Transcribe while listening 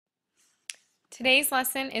Today's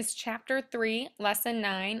lesson is Chapter 3, Lesson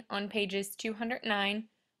 9 on pages 209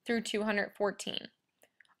 through 214.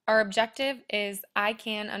 Our objective is I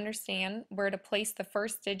can understand where to place the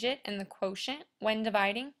first digit in the quotient when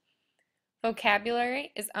dividing.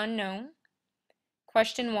 Vocabulary is unknown.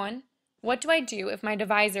 Question 1. What do I do if my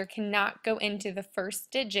divisor cannot go into the first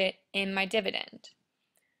digit in my dividend?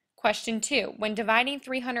 Question 2. When dividing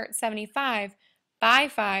 375 by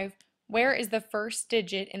 5, where is the first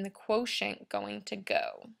digit in the quotient going to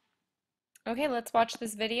go? Okay, let's watch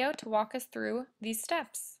this video to walk us through these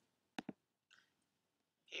steps.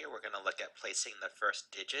 Here we're going to look at placing the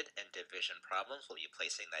first digit in division problems. We'll be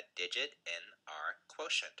placing that digit in our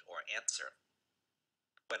quotient or answer.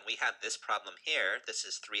 When we have this problem here, this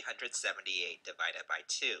is 378 divided by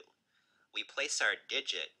 2. We place our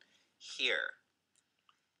digit here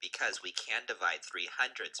because we can divide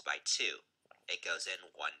 300s by 2. It goes in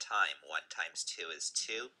one time. 1 times 2 is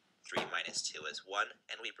 2, 3 minus 2 is 1,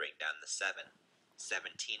 and we bring down the 7.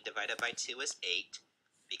 17 divided by 2 is 8,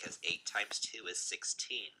 because 8 times 2 is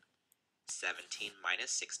 16. 17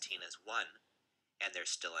 minus 16 is 1, and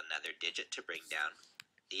there's still another digit to bring down,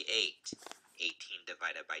 the 8. 18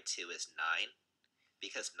 divided by 2 is 9,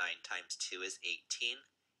 because 9 times 2 is 18,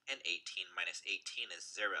 and 18 minus 18 is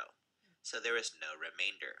 0. So there is no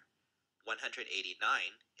remainder. 189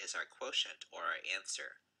 is our quotient or our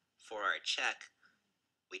answer. For our check,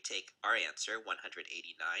 we take our answer, 189,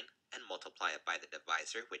 and multiply it by the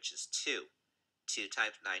divisor, which is 2. 2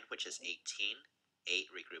 times 9, which is 18.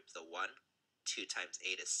 8, regroup the 1. 2 times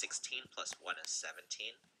 8 is 16, plus 1 is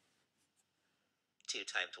 17. 2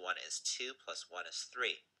 times 1 is 2, plus 1 is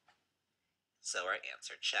 3. So our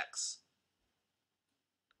answer checks.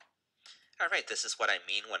 Alright, this is what I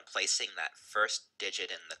mean when placing that first digit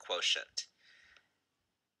in the quotient.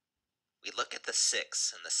 We look at the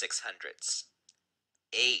 6 and the 600s.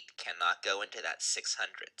 8 cannot go into that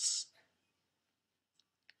 600s.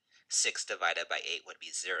 6 divided by 8 would be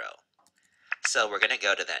 0. So we're going to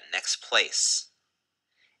go to that next place.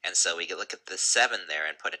 And so we can look at the 7 there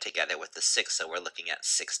and put it together with the 6, so we're looking at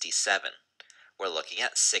 67. We're looking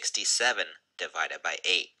at 67 divided by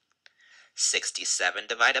 8. 67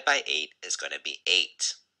 divided by 8 is going to be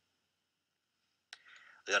 8.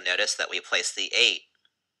 You'll notice that we placed the 8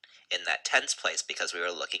 in that tens place because we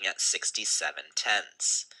were looking at 67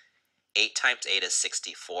 tens. 8 times 8 is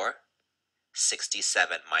 64.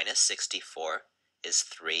 67 minus 64 is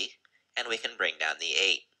 3, and we can bring down the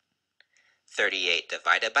 8. 38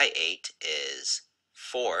 divided by 8 is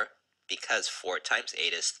 4, because 4 times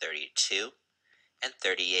 8 is 32, and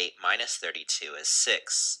 38 minus 32 is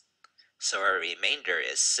 6. So our remainder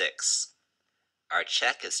is 6. Our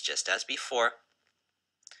check is just as before,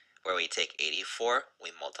 where we take 84,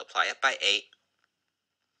 we multiply it by 8,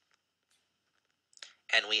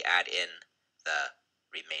 and we add in the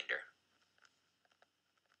remainder.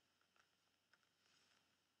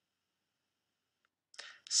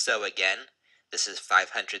 So again, this is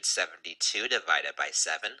 572 divided by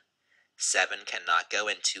 7. 7 cannot go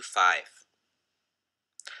into 5.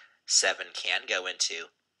 7 can go into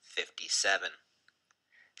 57.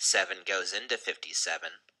 7 goes into 57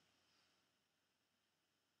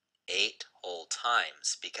 8 whole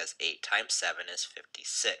times, because 8 times 7 is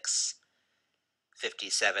 56.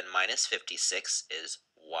 57 minus 56 is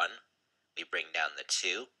 1. We bring down the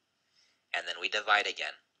 2, and then we divide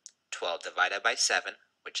again. 12 divided by 7,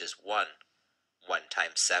 which is 1. 1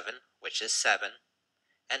 times 7, which is 7,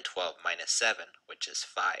 and 12 minus 7, which is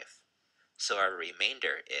 5. So our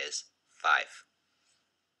remainder is 5.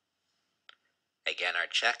 Again, our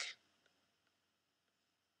check.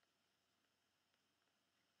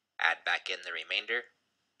 Add back in the remainder.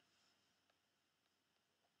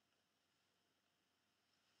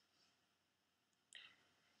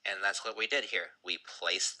 And that's what we did here. We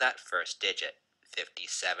placed that first digit.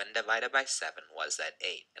 57 divided by 7 was that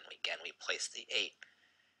 8. And again, we placed the 8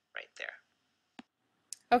 right there.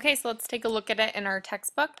 Okay, so let's take a look at it in our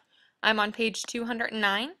textbook. I'm on page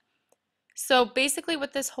 209. So basically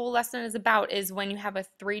what this whole lesson is about is when you have a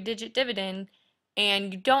 3-digit dividend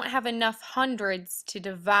and you don't have enough hundreds to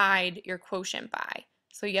divide your quotient by.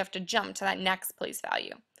 So you have to jump to that next place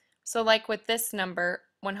value. So like with this number,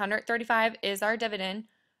 135 is our dividend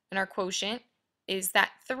and our quotient is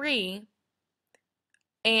that 3.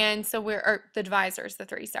 And so the divisor is the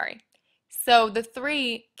 3, sorry. So the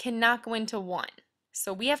 3 cannot go into 1.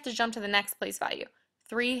 So we have to jump to the next place value.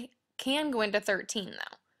 3 can go into 13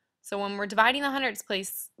 though. So when we're dividing the hundreds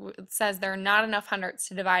place, it says there are not enough hundreds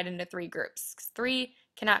to divide into 3 groups. 3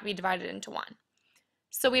 cannot be divided into 1.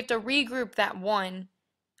 So we have to regroup that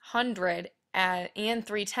 100 and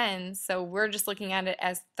 3 tens, so we're just looking at it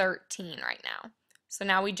as 13 right now. So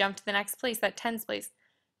now we jump to the next place, that tens place.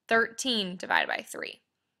 13 divided by 3.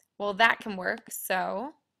 Well, that can work,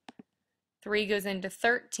 so 3 goes into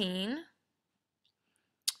 13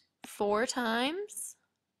 4 times,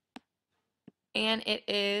 and it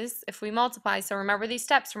is, if we multiply, so remember these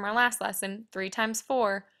steps from our last lesson, 3 times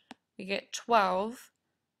 4, we get 12.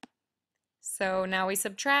 So now we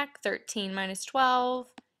subtract, 13 minus 12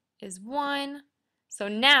 is 1. So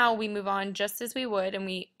now we move on just as we would, and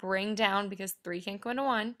we bring down, because 3 can't go into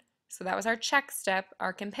 1, so that was our check step,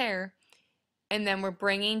 our compare, and then we're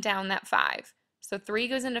bringing down that 5. So 3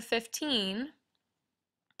 goes into 15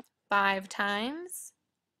 5 times.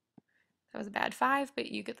 That was a bad 5, but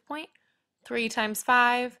you get the point. 3 times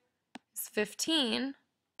 5 is 15,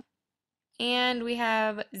 and we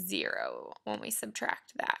have 0 when we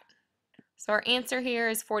subtract that. So our answer here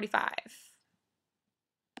is 45.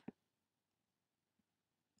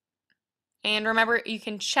 And remember, you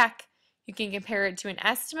can check, you can compare it to an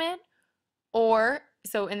estimate, or,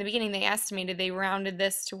 so in the beginning they estimated, they rounded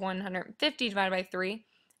this to 150 divided by 3.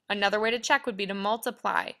 Another way to check would be to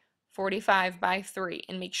multiply 45 by 3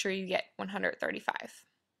 and make sure you get 135.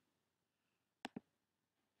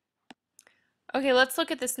 Okay, let's look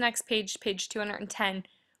at this next page, page 210,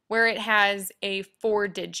 where it has a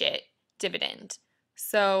 4-digit dividend.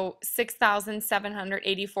 So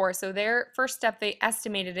 6,784. So their first step, they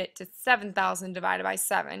estimated it to 7,000 divided by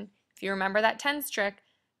 7. If you remember that tens trick,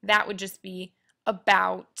 that would just be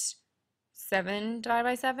about 7 divided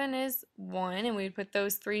by 7 is 1, and we'd put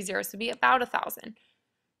those 3 zeros to be about 1,000.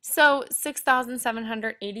 So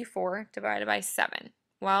 6,784 divided by 7.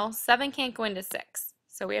 Well, 7 can't go into 6,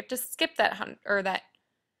 so we have to skip that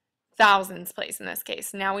thousands place in this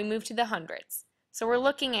case. Now we move to the hundreds. So we're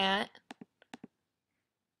looking at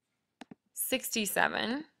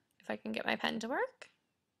 67, if I can get my pen to work.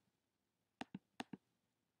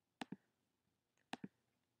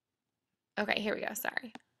 Okay, here we go,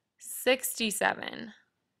 sorry. 67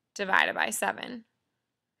 divided by 7.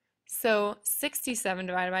 So 67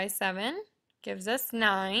 divided by 7 gives us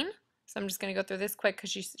 9. So I'm just going to go through this quick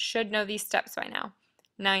because you should know these steps by now.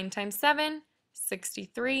 9 times 7,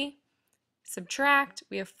 63. Subtract,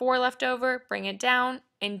 we have 4 left over, bring it down,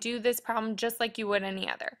 and do this problem just like you would any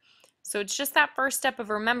other. So it's just that first step of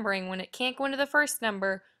remembering when it can't go into the first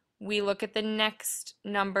number, we look at the next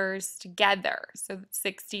numbers together. So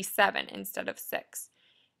 67 instead of 6.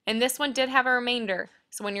 And this one did have a remainder.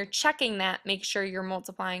 So when you're checking that, make sure you're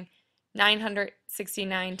multiplying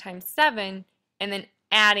 969 times 7 and then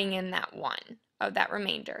adding in that 1 of that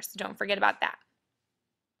remainder. So don't forget about that.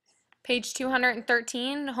 Page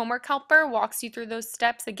 213, Homework Helper, walks you through those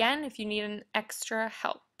steps again if you need an extra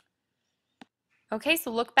help. Okay,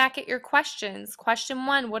 so look back at your questions. Question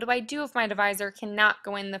 1, what do I do if my divisor cannot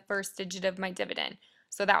go in the first digit of my dividend?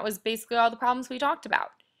 So that was basically all the problems we talked about.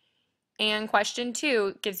 And question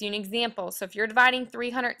 2 gives you an example. So if you're dividing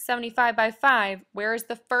 375 by 5, where is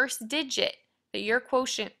the first digit that your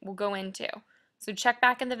quotient will go into? So check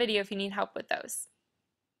back in the video if you need help with those.